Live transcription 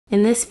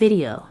In this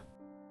video,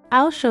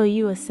 I'll show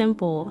you a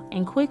simple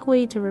and quick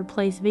way to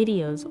replace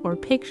videos or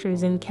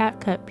pictures in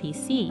CapCut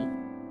PC.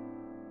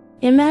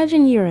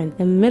 Imagine you're in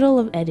the middle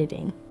of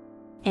editing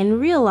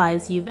and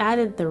realize you've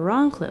added the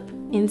wrong clip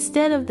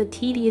instead of the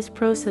tedious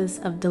process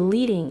of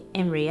deleting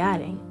and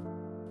re-adding.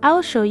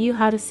 I'll show you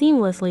how to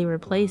seamlessly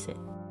replace it.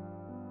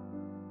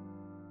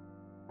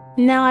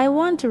 Now I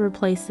want to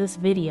replace this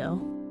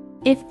video.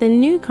 If the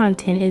new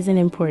content isn't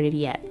imported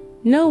yet,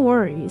 no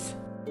worries.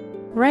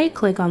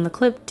 Right-click on the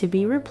clip to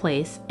be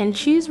replaced and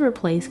choose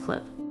Replace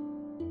Clip.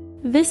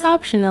 This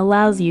option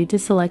allows you to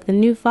select the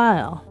new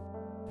file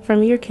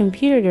from your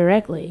computer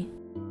directly.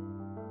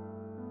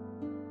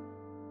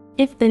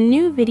 If the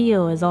new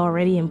video is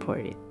already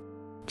imported,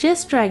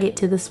 just drag it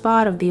to the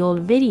spot of the old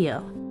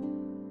video.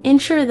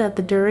 Ensure that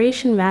the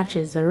duration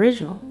matches the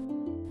original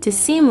to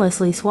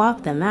seamlessly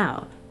swap them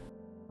out.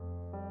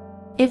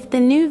 If the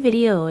new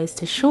video is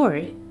too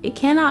short, it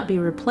cannot be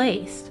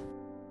replaced.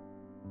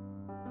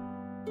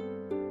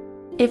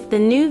 If the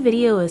new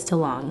video is too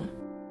long,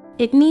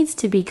 it needs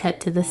to be cut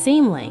to the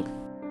same length.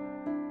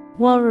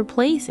 While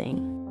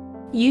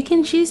replacing, you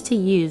can choose to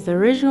use the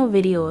original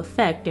video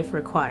effect if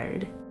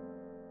required.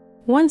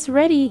 Once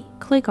ready,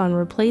 click on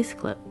Replace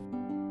Clip.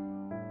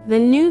 The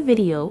new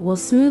video will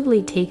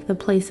smoothly take the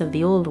place of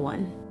the old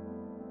one.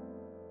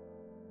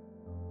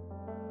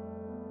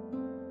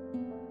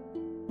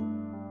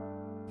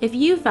 If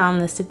you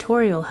found this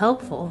tutorial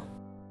helpful,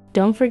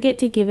 don't forget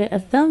to give it a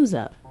thumbs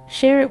up,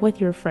 share it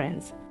with your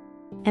friends,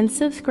 and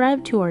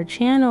subscribe to our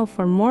channel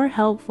for more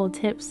helpful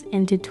tips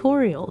and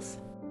tutorials.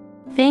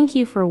 Thank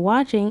you for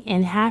watching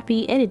and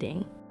happy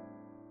editing!